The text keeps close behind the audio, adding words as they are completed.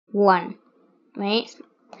1. Wait.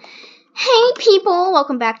 Hey people,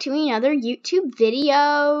 welcome back to another YouTube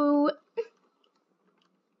video.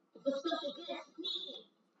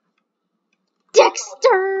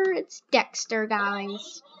 Dexter! It's Dexter,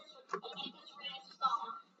 guys.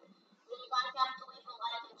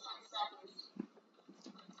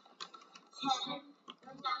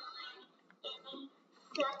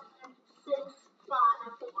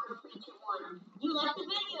 You like the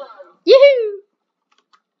video? Yoo-hoo!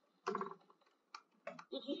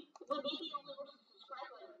 Did you? Well, maybe you'll leave a subscribe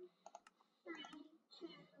button. 3,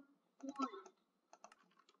 2, 1.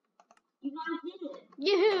 You guys did it.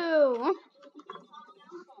 Yoo-hoo!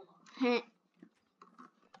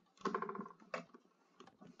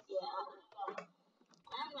 Yeah.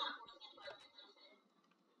 I'm not forcing it, but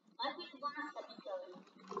like we did last episode,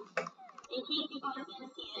 in case you guys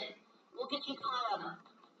didn't see it, we'll get you caught up.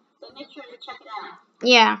 So make sure to check it out.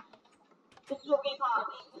 Yeah. This is what we got.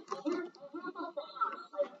 We're about the house.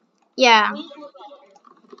 Like, Yeah. we look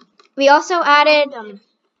better. We also added, A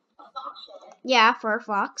fox shed. yeah, for a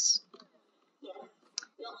fox. Yes.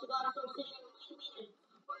 We also got some sitting in the basement.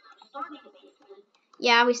 We're starting a basement.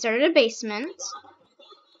 Yeah, we started a basement. We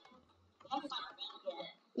haven't got a name yet.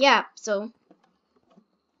 Yeah, so.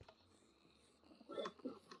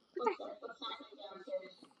 What's happening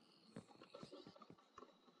downstairs?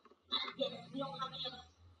 Yes, we don't have any.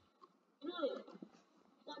 Dude,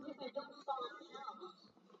 not if I don't fall in the house.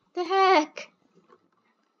 The heck?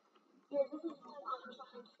 Yeah, this is what I'm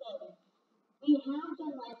trying to say. We have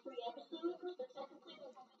done like 3 episodes, but technically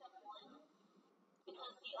we've only done 1.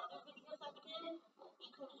 Because the other videos I did, you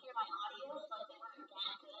couldn't hear my audio, so like, they weren't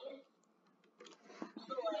that good.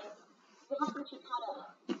 So like, we'll have to keep caught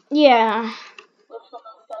up Yeah. with some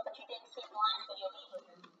of the stuff that you didn't see in the last video either,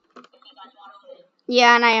 if you guys watched it.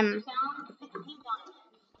 Yeah, and I We am. found 16 diamonds.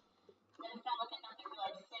 Then we found like another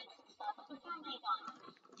like 6 and stuff. But we found 8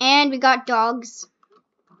 diamonds. And we got dogs.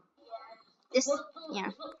 Yeah. This, yeah.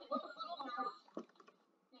 With the little house,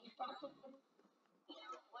 we found some, you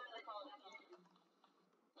know, what do they call it again?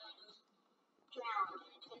 Drowned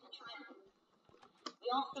into the trident. We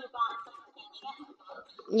also got some enchantment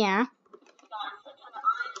books. Yeah. We got a ton of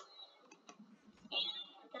iron.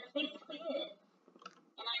 And that's basically it.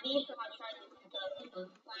 And I need for my trident in the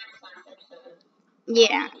last episode.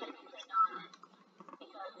 Yeah. Technically not,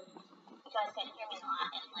 because you guys can't hear me in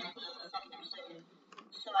like the second episode.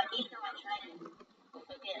 So I gave her my trident with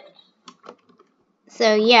a gift.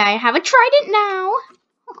 So, yeah, I have a trident now.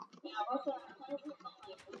 Yeah, we're also at 100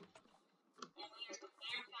 followers. And we are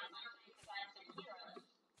verified last week you guys can hear us.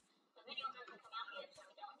 The video hasn't come out yet, so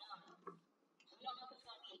we don't know. So we don't know if it's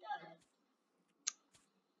going to be a dud.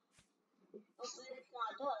 Hopefully it's not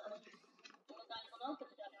a dud. And you guys will know if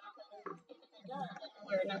it's a dud or not, because if it's a dud, then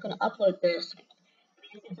we're not going to upload this.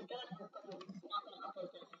 If it's a dud, we're not going to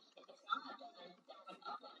upload this. If it's not a dud, then we're going to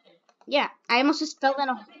upload it. Yeah, I almost just fell in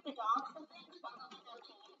a. I think the dogs and things, but I'm going to go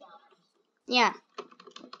to you guys. Yeah.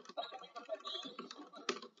 Or should we put the names?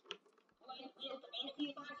 We have the names to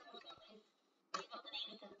you guys, or should we put the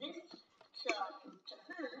names to this, to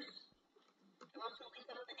hers, and also we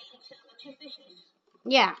put the name to the 2 fishes.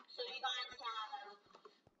 Yeah. So you guys have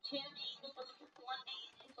 2 names plus 1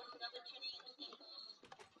 name plus another 2 names equals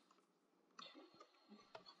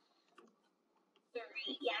 3.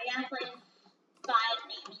 Yeah, you have like 5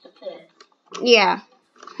 names to put. Yeah.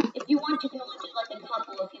 If you want, you can only do like a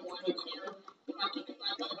couple if you wanted to. You might keep it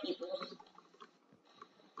like other people's.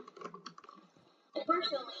 And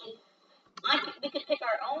personally, we could pick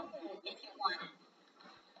our own if you want.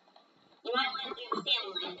 You might want to do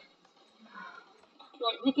family.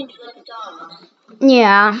 Like we can do like the dogs.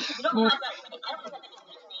 Yeah. You don't have that many. I don't have that many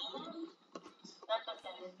good names. That's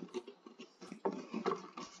okay.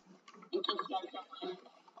 In case you guys don't win.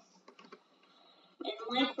 And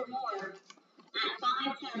like for more, at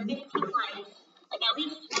 5, 10, or 15 likes, like at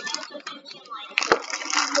least 5 to 15 likes.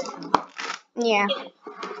 Yeah.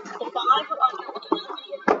 The 5 or under, we'll do another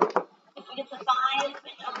video. If we get to 5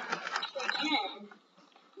 and up to 10,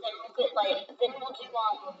 then we'll get like, then we'll do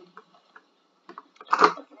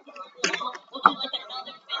we'll do like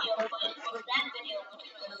another video, but for that video we'll do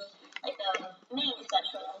like a mini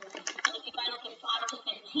special. And if you guys get 5 to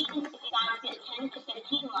 15, if you guys get 10 to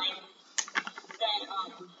 15 likes, then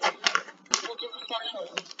we'll do a special,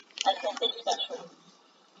 like a big special.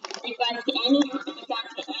 If you guys get any higher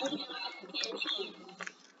than 15,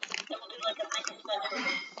 then we'll do like a mega special.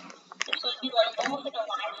 So it'd be like almost like a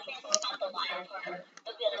live stream, but without the live part.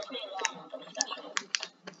 It'll be like pretty long, but special.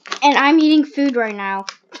 And I'm eating food right now.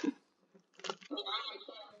 I mean, I am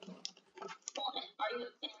too. Well, are you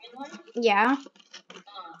in real life? Yeah.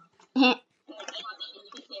 In the game, I'm eating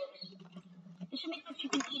sweet berries.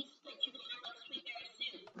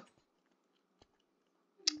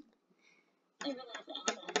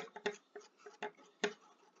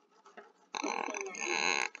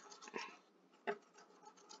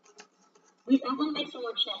 I'm gonna make some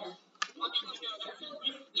more chests. Actually, no, that's a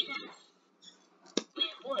waste of chests.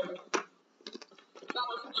 Man, wood. It's not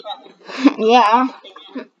waste of chests. Yeah.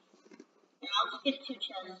 And I'll just get 2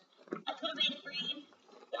 chests. I could have made 3,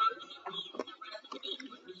 but I'm just gonna leave the rest of the 8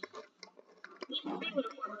 ones. These 3 would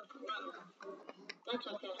have worked. No, that's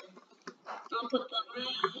okay. I'll put the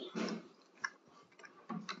right.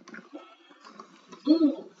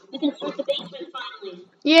 Ooh, we can start the basement finally.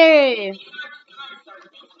 Yay. We have to kind of start the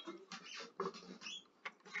basement.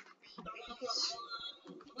 So we're gonna put our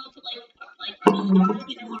starter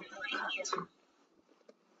chest right here.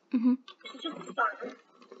 Mhm. This is just a starter.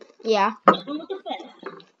 Yeah. Nothing with the fence.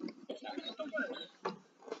 It's nothing with the roof.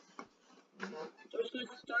 So we're just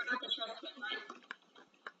gonna start out the chest with, right?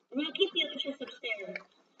 We're gonna keep the other chest upstairs.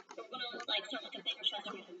 We're gonna start like a bigger chest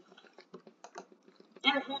room. I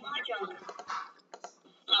have a whole lot of junk.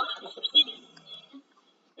 I'll have this obsidian.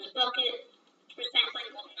 This bucket for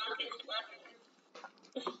recycling nuggets, leather.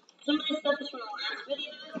 Some of this stuff is from the last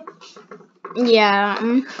video. Yeah.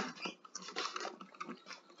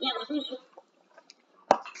 Yeah, there's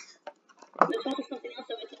also something else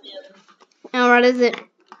that we can do. And what is it?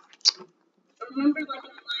 Remember, in the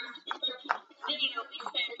last video, we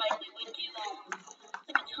said we would do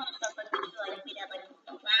a ton of stuff. We'd have the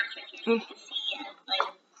glass right here, so you could see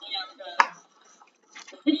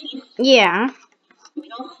the fishies. Yeah.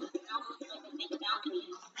 We'd also make a balcony.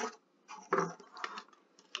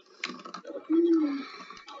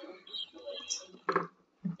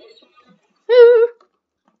 This one. Woo.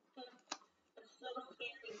 It's so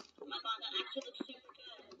scary. Oh my god, that actually looks super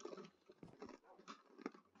good.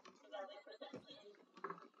 We gotta wait for a second, please.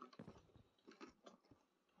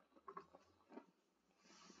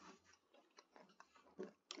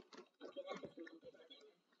 Okay, that gets really big right there.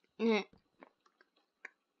 Yeah.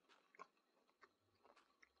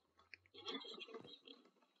 Yeah, that just triggers me.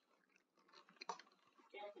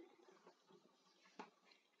 Definitely.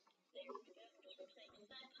 There we go. Just replace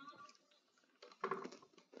that top.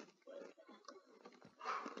 What is that?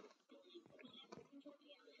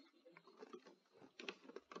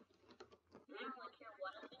 I don't really care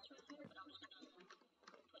what it is right here, but I'm just gonna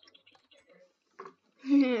put it in a piece of trigger.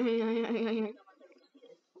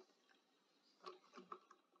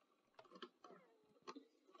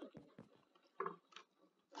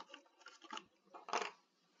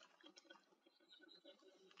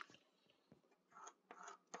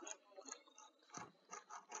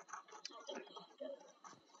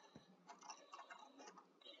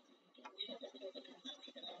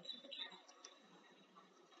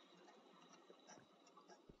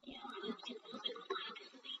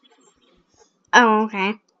 Oh,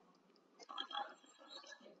 okay.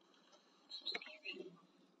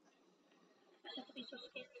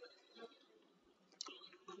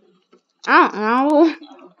 I don't know.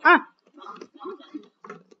 Ah.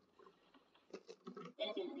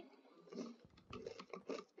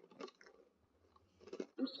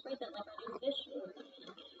 I'm just afraid that I do fish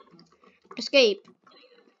Escape.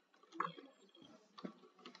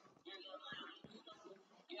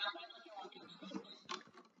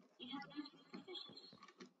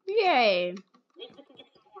 Yay. maybe we can get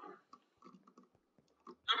some more.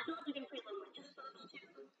 I feel like we can pretty lonely just for those 2.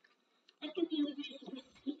 That can be a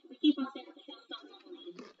we keep on saying that the show's so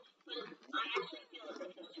lonely, but I actually feel like the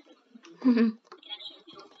show's super lonely. It actually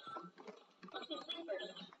feels let's go sleep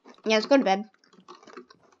first. Yeah, let's go to bed.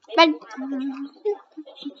 Maybe Bed. we'll grab the trucks to grab the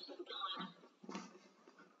fish or some time.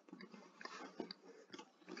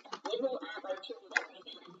 Maybe we'll add 2 of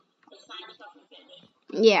everything. The side stuff for fish.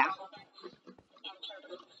 Yeah. And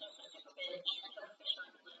turtles. So super big. And a fish on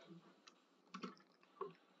the lid.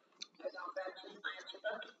 There's all grab 2. I have 2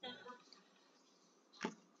 buckets now.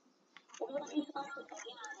 What will I use last week?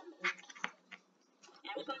 Yeah, I remember.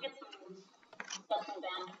 I'm just gonna get some stuff from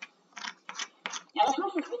back. Yeah, this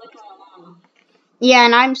house is really kind of long. Yeah,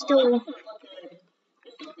 and I'm That still. doesn't look good.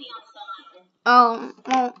 There's something outside. Oh,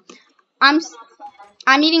 well,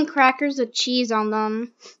 I'm eating crackers with cheese on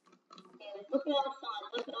them. Yeah, look at outside.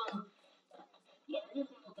 Look at yeah, this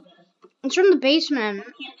doesn't look the best. It's from the basement.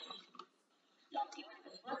 We can't just get rid of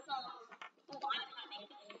this. Let's oh, I know how to make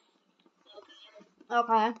this look good.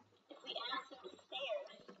 Okay. If we add some stairs,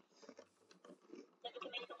 then we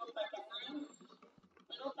can make it look like a nice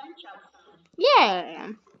little bench outside.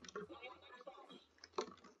 Yeah.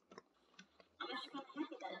 I'm actually kind of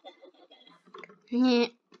happy that it doesn't look like that. Yeah.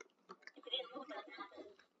 If it didn't look like that, then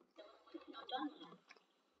we wouldn't have done that.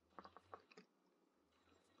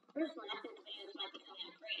 Personally, I think the videos might be coming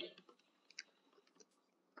out great.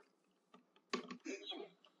 Yeah.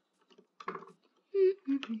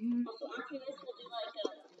 Also, after this, we'll do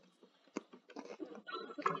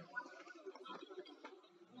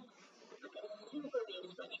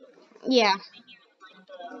Yeah.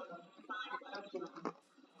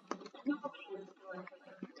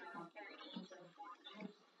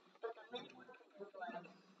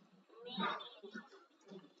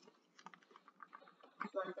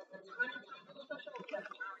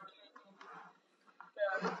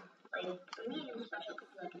 The medium special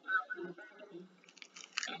could be like an hour and 30.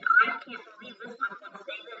 And I can't believe this I'm going to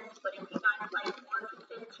say this, but if you guys like 1 to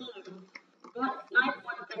 15, not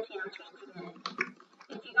 1 to 15, I'm changing it.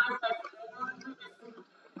 If you guys like more than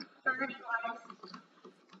 30 likes,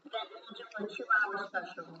 then we'll do a 2-hour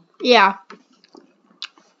special. Yeah.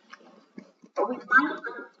 But we might,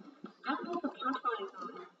 I don't know if the countdown is on.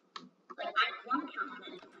 Like, I want to count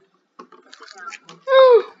it.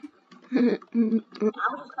 I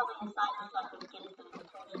was just coming inside so I could get into the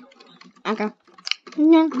toilet. Okay.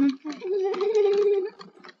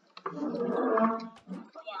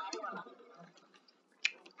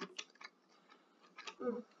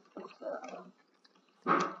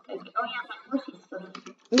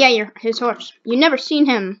 Yeah, you're his horse. You never seen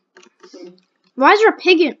him. Why is there a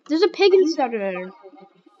pig in? There's a pig inside of there.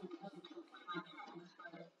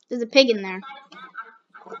 There's a pig in there.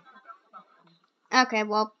 Okay,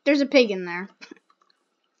 well, there's a pig in there.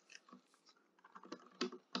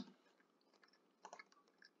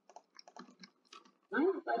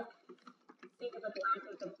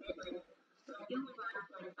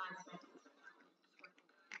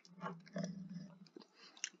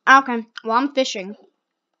 Okay, well, I'm fishing.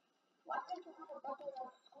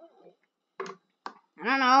 I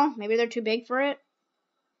don't know. Maybe they're too big for it.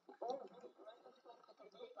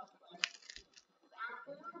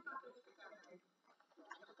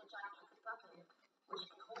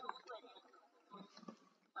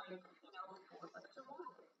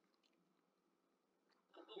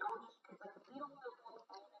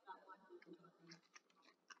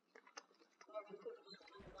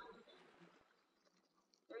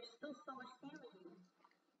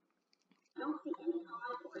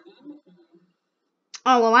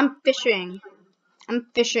 Oh, well, I'm fishing. I'm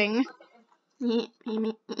fishing.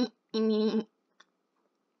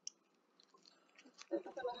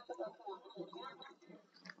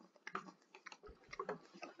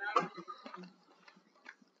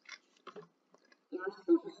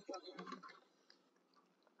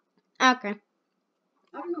 Okay.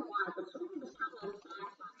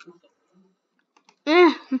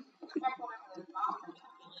 Eh.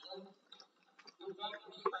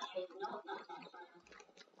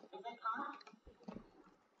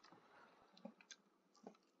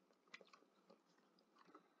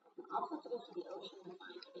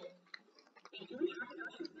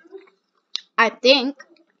 I think.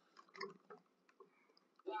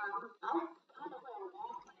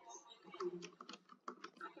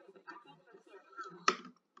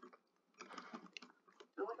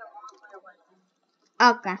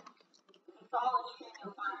 Okay.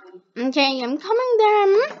 Okay, I'm coming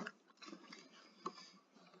then.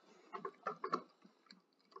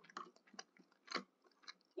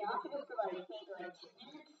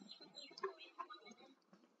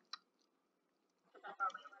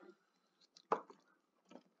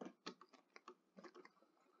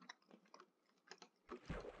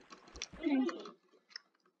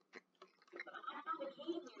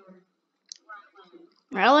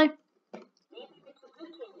 Really?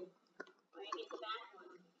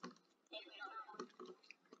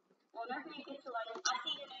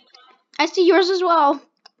 I see yours as well.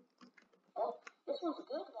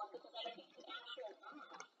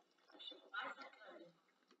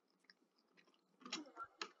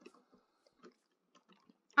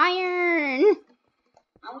 Iron.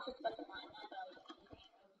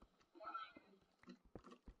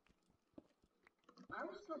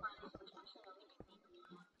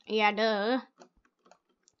 Yeah, duh.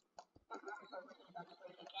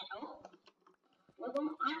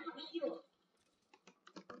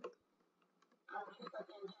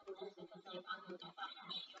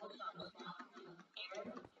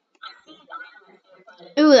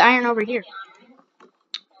 Ooh, the iron over here.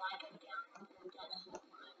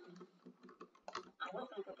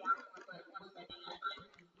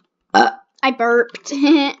 I burped.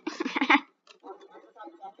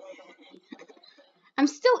 I'm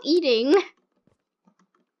still eating.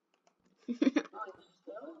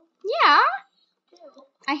 Yeah.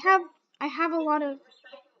 I have a lot of.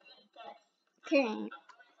 Okay.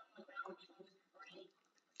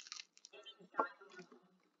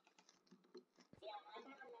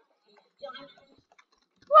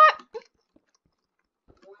 What?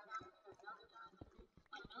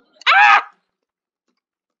 Ah!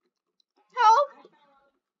 Help!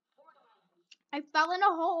 I fell in a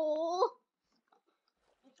hole.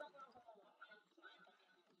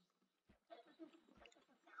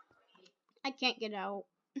 I can't get out.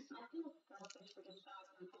 I feel selfish for just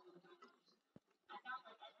traveling full of diamonds. I found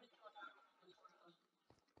like every single diamond in this world.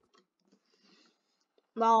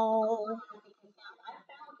 Lol. I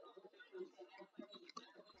found all the diamonds in every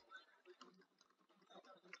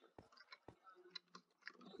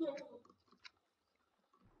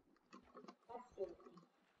That's silly.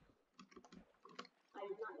 I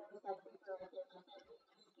did not notice that creeper right there. I said, "Ooh,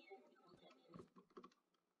 that's scary."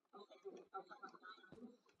 I was talking about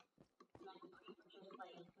diamonds. And like the creeper just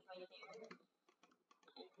like was right there.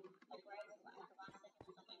 And like right at the last second,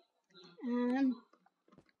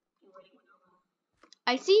 it's like you already went over.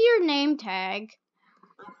 I see your name tag.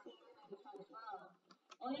 I see your name tag as well.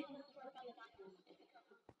 Oh yeah, this is where I found the diamonds. If you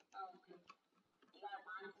come, okay. You gotta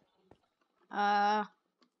lie to me.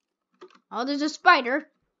 Oh, there's a spider.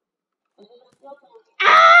 There's a slope on it.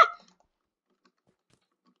 Ah!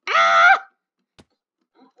 Ah!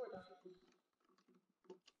 I'm for diamonds.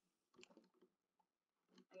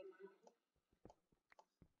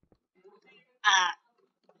 Ah.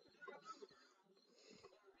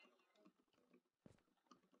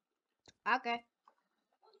 Okay.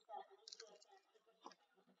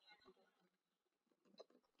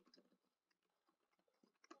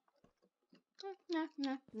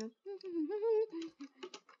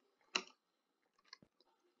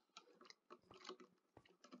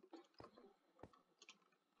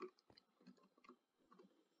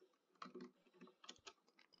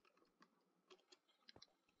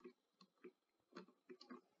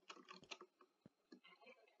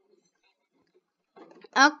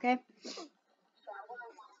 Okay.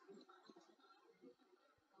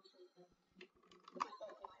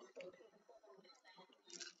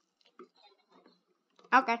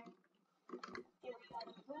 Okay.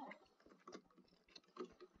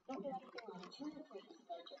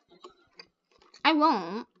 I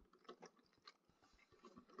won't.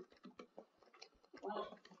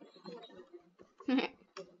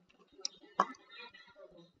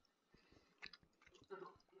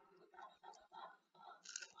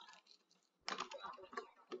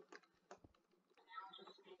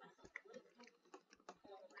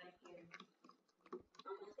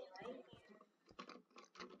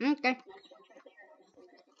 Okay.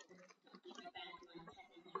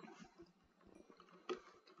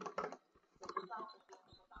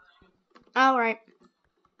 All right.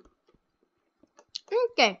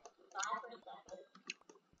 Okay.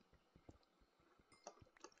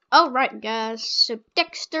 All right, guys. So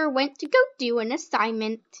Dexter went to go do an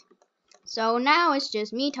assignment. So now it's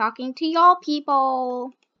just me talking to y'all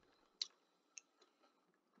people.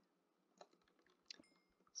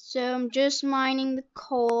 So I'm just mining the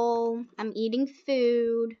coal. I'm eating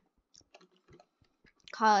food.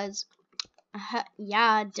 Cause,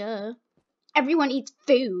 yeah, duh. Everyone eats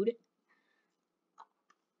food.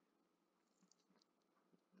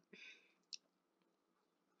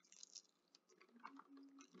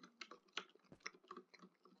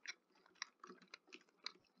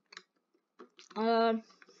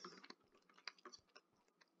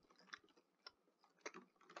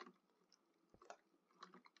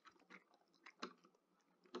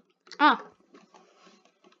 Ah.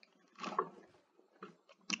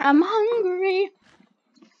 I'm hungry.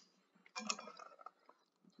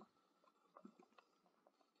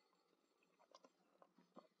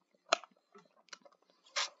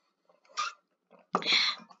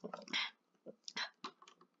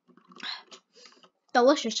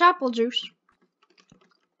 Delicious apple juice.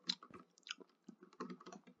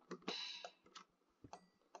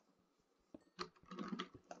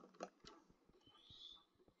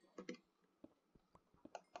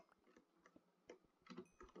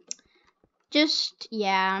 Just,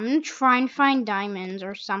 yeah, I'm gonna try and find diamonds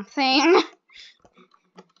or something.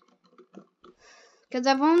 Because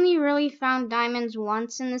I've only really found diamonds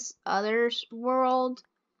once in this other world.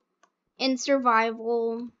 In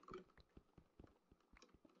survival.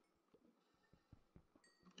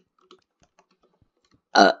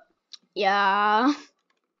 Yeah.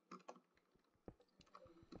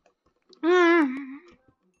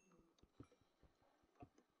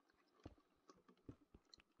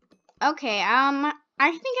 Okay, I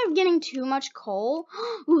think I'm getting too much coal.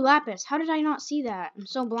 Ooh, lapis. How did I not see that? I'm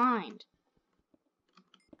so blind.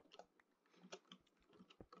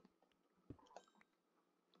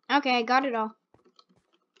 Okay, I got it all.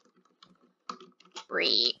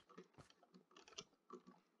 Free.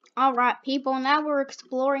 Alright, people, now we're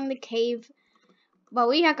exploring the cave. But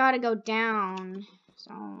we have got to go down.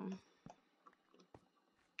 So,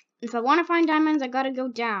 if I want to find diamonds, I got to go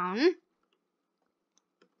down.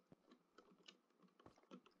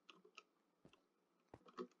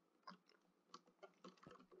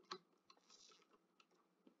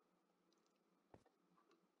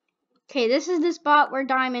 Okay, this is the spot where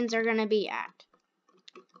diamonds are gonna be at.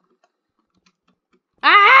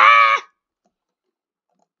 Ah!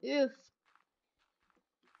 Oof.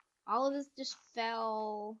 All of this just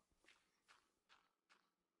fell.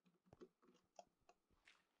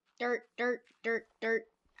 Dirt, dirt, dirt, dirt.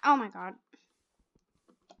 Oh my god.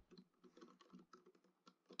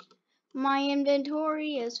 My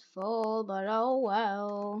inventory is full, but oh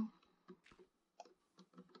well.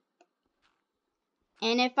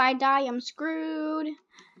 And if I die, I'm screwed.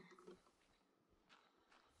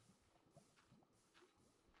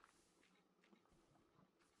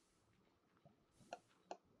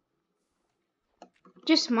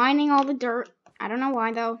 Just mining all the dirt. I don't know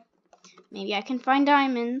why though. Maybe I can find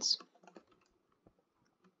diamonds.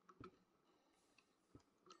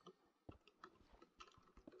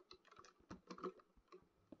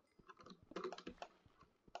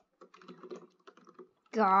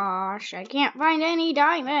 Gosh, I can't find any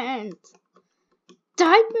diamonds.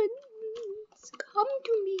 Diamonds, come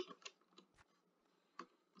to me.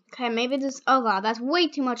 Okay, maybe this. Oh god, that's way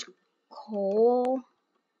too much coal.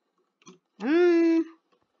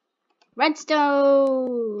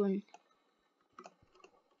 Redstone.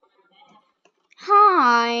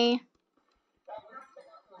 Hi.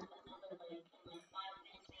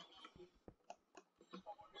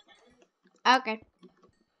 Okay.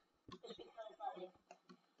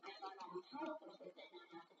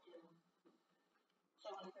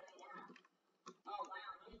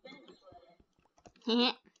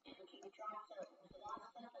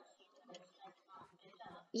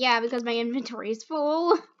 Yeah, because my inventory is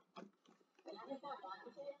full.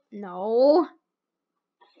 No.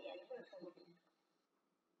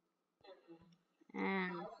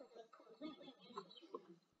 Um,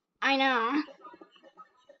 I know.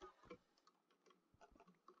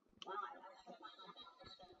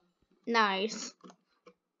 Nice.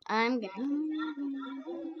 I'm gonna.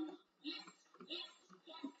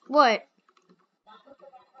 What?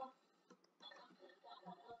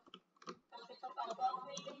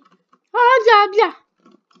 Oh, blah, blah.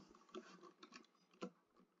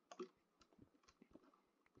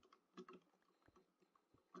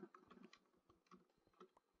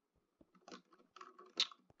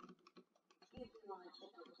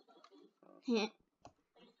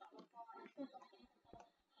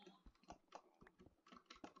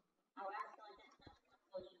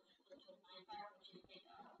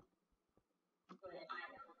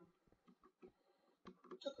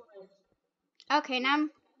 Okay, now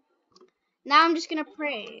I'm just gonna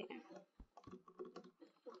pray.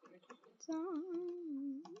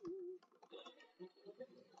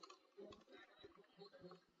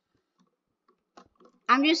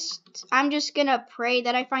 I'm just gonna pray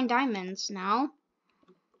that I find diamonds now.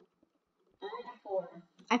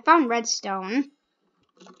 I found redstone.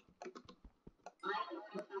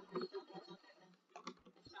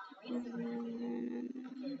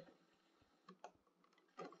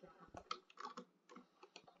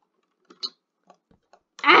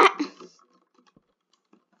 Ah!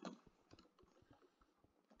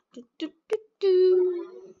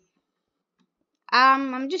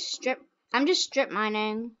 I'm just strip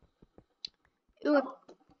mining. Ooh.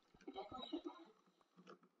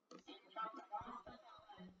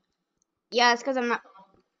 Yeah, it's because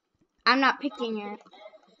I'm not picking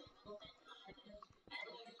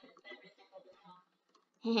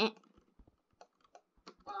it.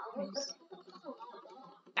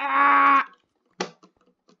 Ah!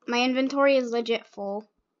 My inventory is legit full.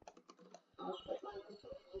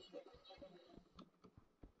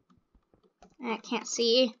 I can't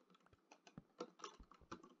see.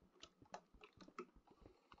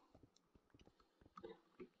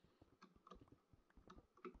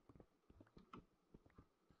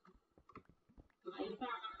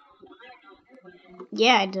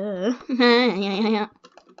 Yeah, I do. Yeah.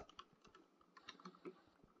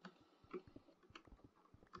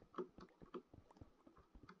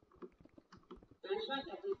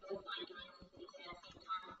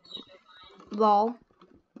 Lol.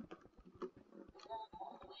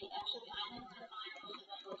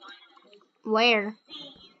 Where?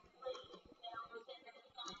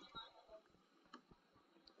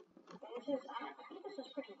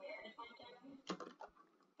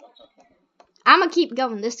 I'm gonna keep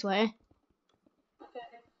going this way.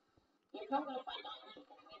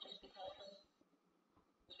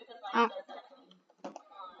 Oh.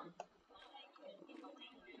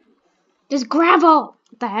 There's gravel!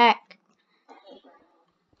 What the heck?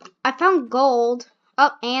 I found gold.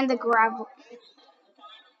 Oh, and the gravel.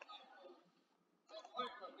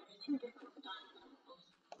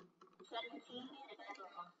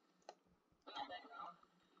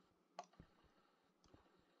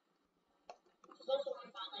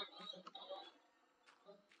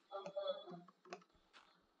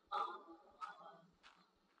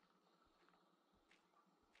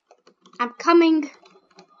 I'm coming.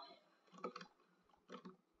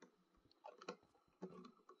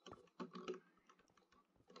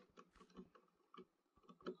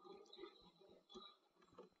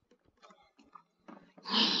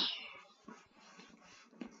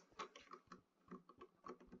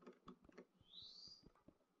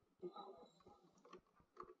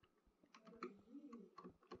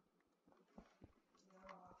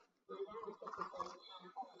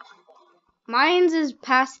 Mine's is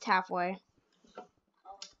past halfway.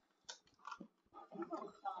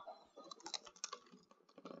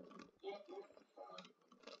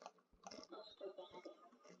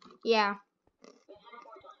 Yeah.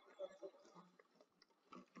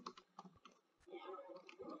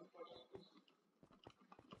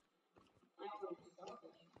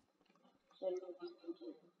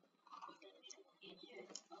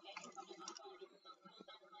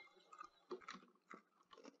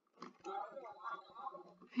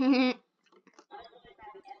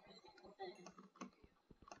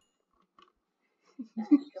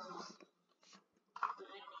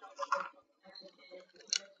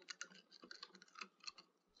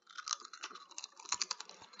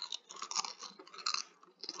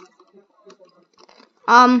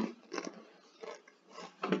 um,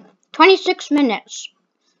 26 minutes.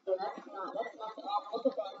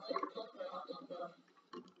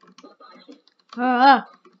 Uh,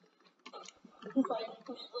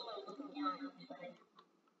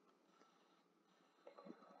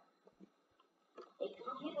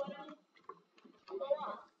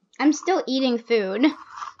 I'm still eating food.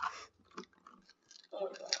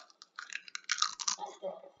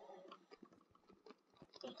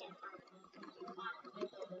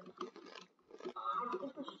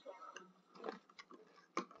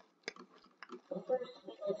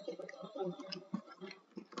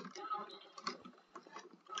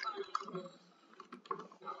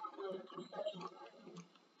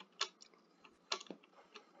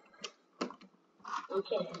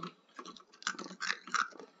 Okay.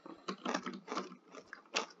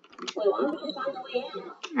 Wait, why don't we just find the way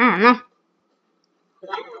out? I don't know.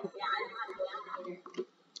 Because I know, yeah, I know how to get out of here.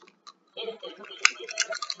 It is different.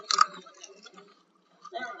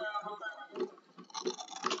 There we go.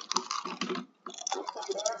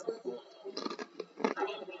 I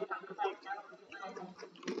need to be the top because I know.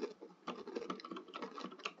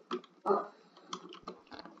 Oh.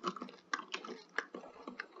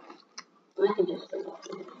 I can just go.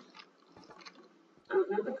 I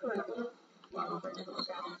remember correctly. Well, first of all,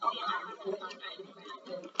 oh yeah, I remember the time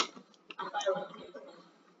I thought it was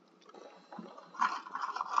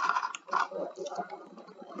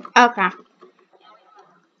Okay.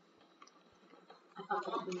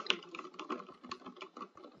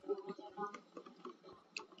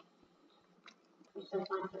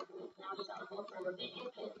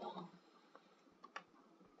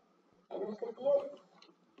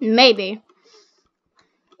 Maybe.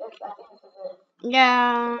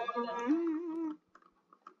 Yeah.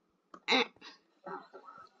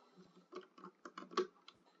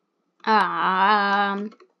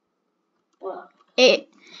 Um.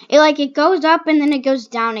 It like it goes up and then it goes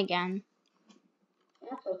down again.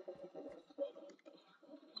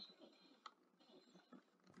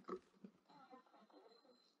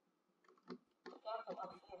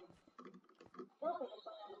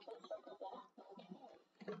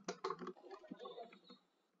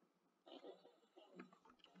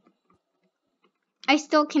 I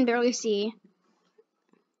still can barely see.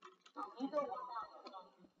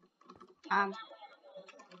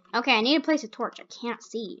 Okay, I need to place a torch. I can't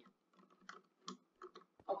see.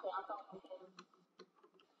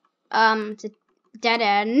 It's a dead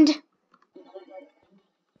end.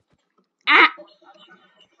 Ah!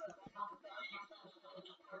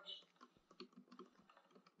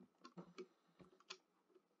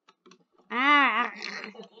 Ah!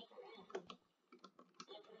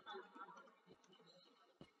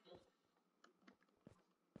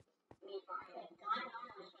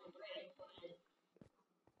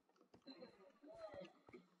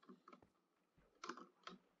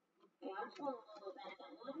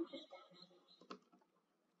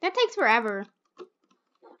 That takes forever.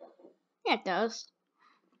 Yeah, it does.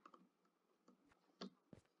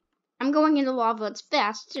 I'm going into lava. It's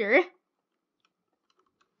faster.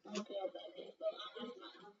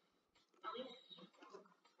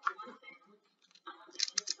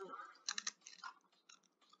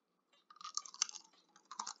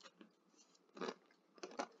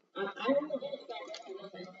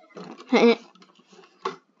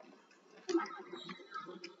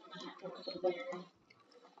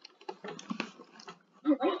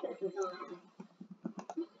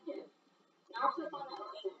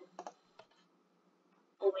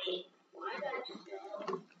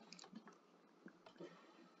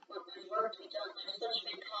 be done. There's supposed to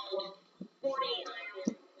be called 40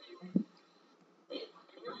 iron. Wait,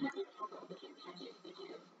 I don't have any help with your patches, but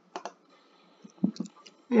you.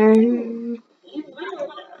 You might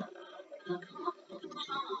want to come up with a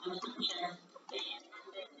challenge or some chest.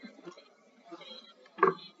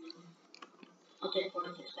 I'll take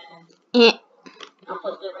 46 seconds. I'll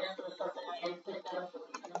put the rest of the stuff that I put down for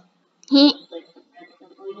you. Just like some red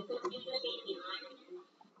stuff. You just need the iron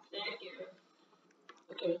back here.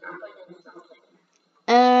 Okay, I'm putting in the stuff later.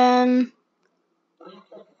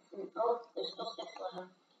 Oh, there's still 6 left.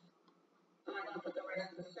 I'm not gonna put the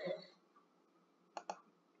rest of the 6.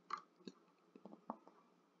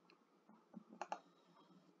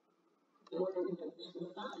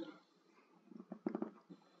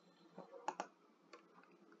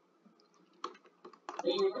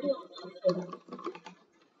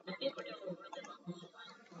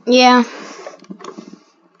 Yeah.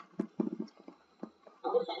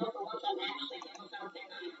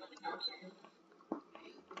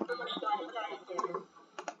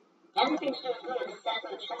 Everything's doing good except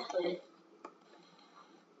my chest plate.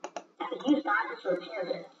 I could use diamonds to repair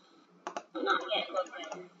it. But not yet,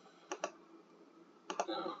 okay.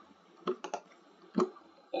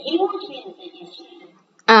 He wants me in the video yesterday.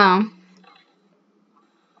 Oh.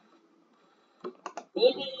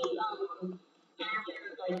 Maybe after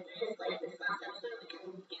like this last episode we can do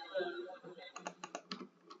one thing.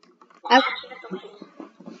 Well, actually I have to waste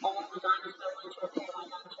all of the diamonds that I want to repair my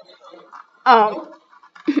diamond chest plate. Oh.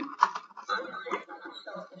 I'm not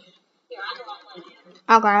selfish. Here, I know what I'm gonna do.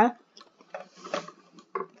 Okay.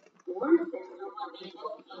 One thing I want to make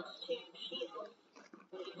is 2 shields.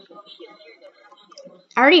 When you use 12 shields, you're gonna have shields.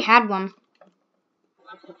 I already had one.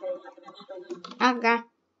 That's okay, I can explain it. Okay.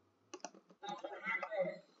 That's gonna have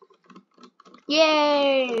this.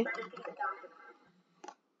 Yay.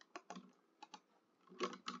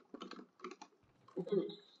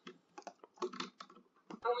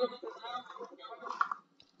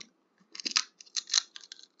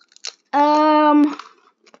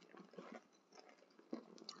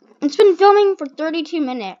 It's been filming for 32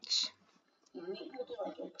 minutes.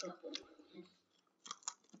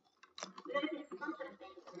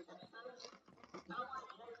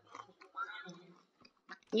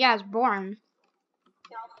 Yeah, it's boring.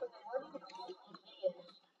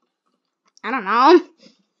 I don't know.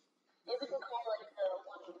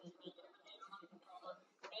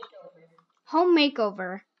 Home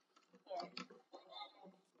makeover.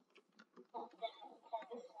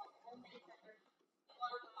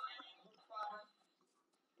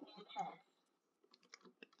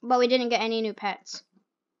 But we didn't get any new pets.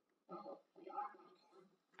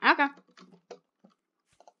 Okay.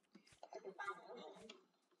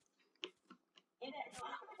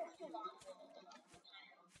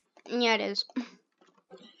 Yeah, it is.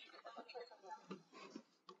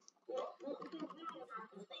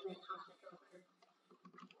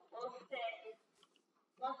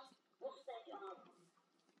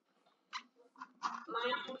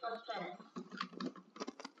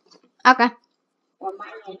 Okay.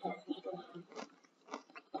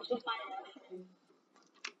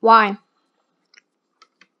 Why?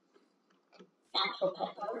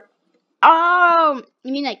 Oh,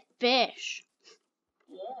 you mean like fish?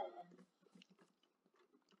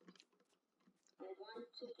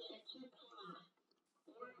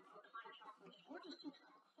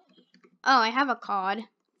 Oh, I have a cod.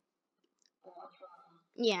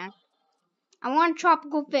 Yeah. I want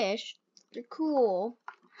tropical fish. They're cool.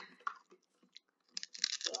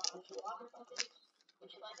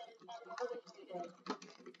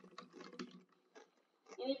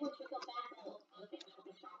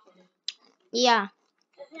 Yeah.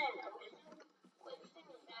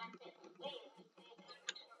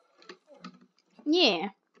 Yeah.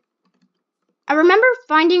 I remember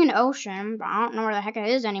finding an ocean, but I don't know where the heck it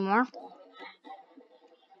is anymore.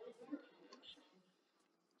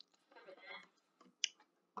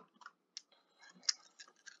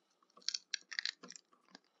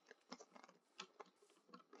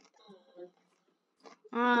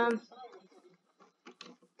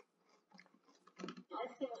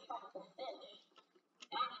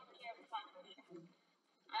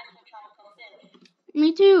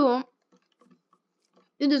 Me too.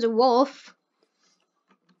 Dude, there's a wolf.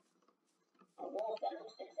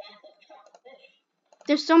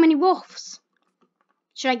 There's so many wolves.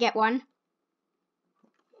 Should I get one?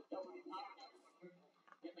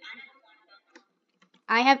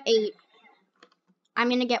 I have 8. I'm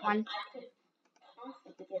gonna get one.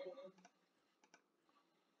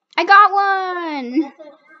 I got one!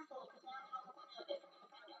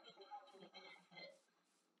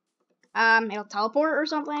 It'll teleport or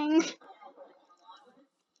something.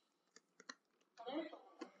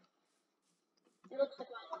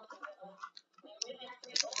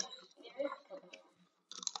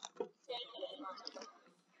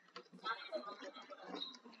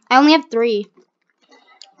 I only have 3.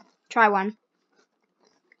 Try one.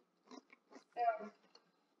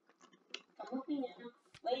 I'm looking at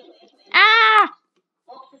wait. Ah!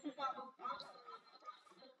 Oops, this is not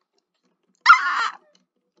Ah!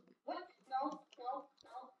 what? No.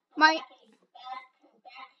 My.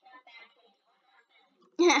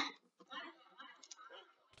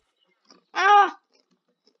 Ah!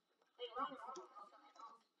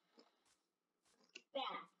 Bad.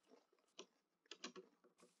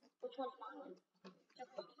 Which one's mine?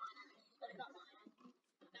 That's not mine. Wait, where's that one?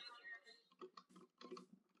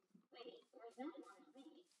 Wait.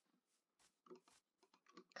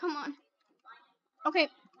 Come on. Okay.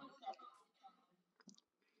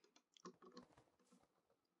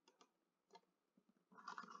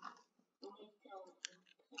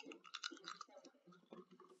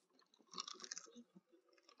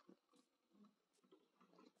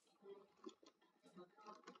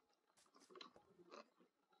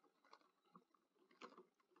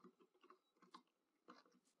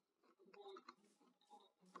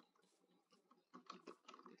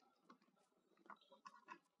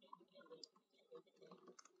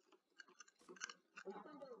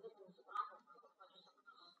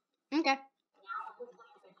 Okay.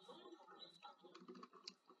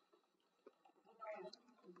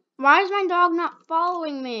 Why is my dog not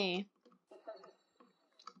following me?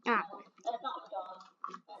 Ah. That's not the dog.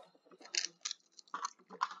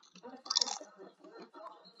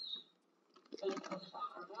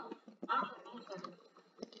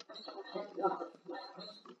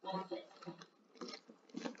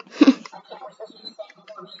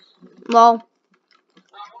 Lol.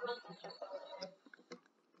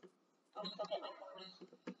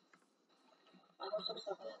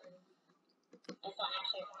 It's not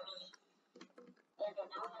actually a horse. There you go.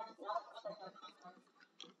 Now you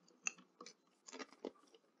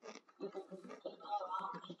can take the color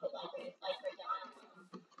off and just put light gray down.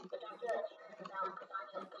 But don't do it because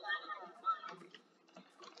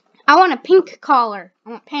I want a pink collar. I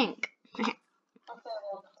want pink. okay,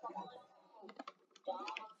 well, come on. Dog.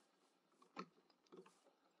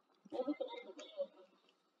 Maybe we can end the video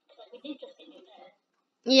because we did just get you there.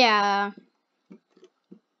 Yeah.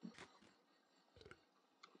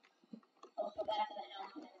 Let's go back to the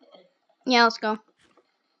house and end it. Yeah, let's go.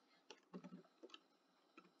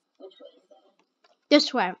 Which way is that?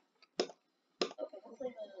 This way. Okay, let's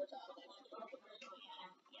leave the dog.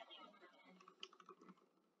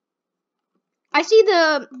 I see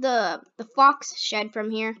the fox shed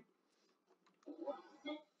from here.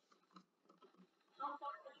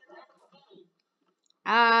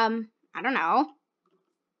 I don't know.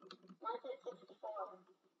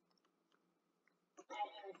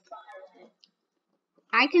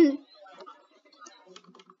 I can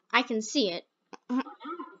see it.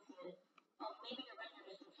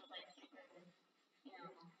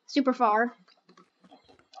 Super far.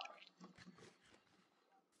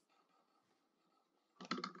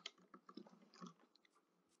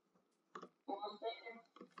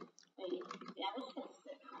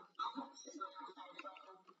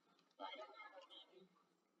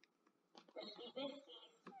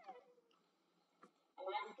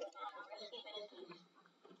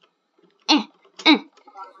 Eh, eh.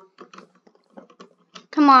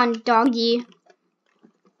 Come on, doggy.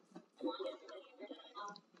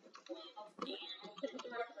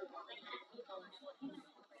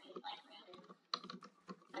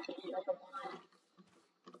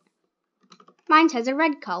 Mine has a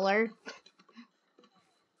red color.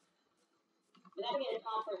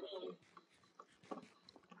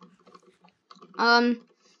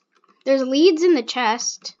 There's leads in the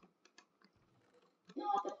chest.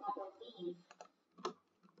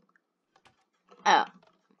 Oh.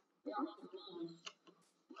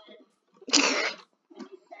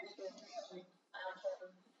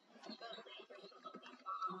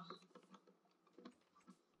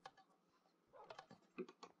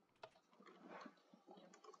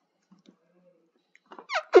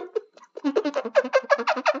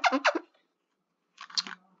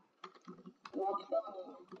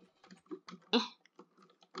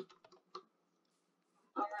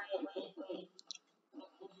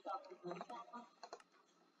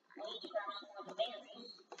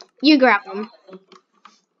 You grab them.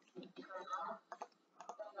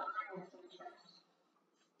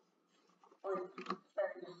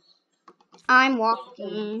 I'm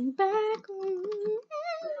walking back.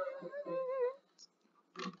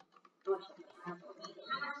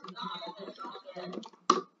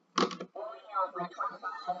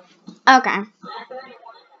 Okay.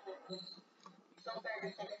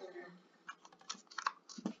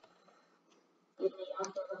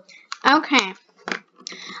 Okay.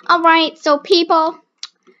 Alright, so people,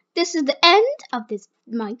 this is the end of this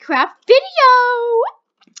Minecraft video.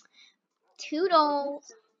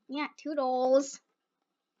 Toodles. Yeah, toodles.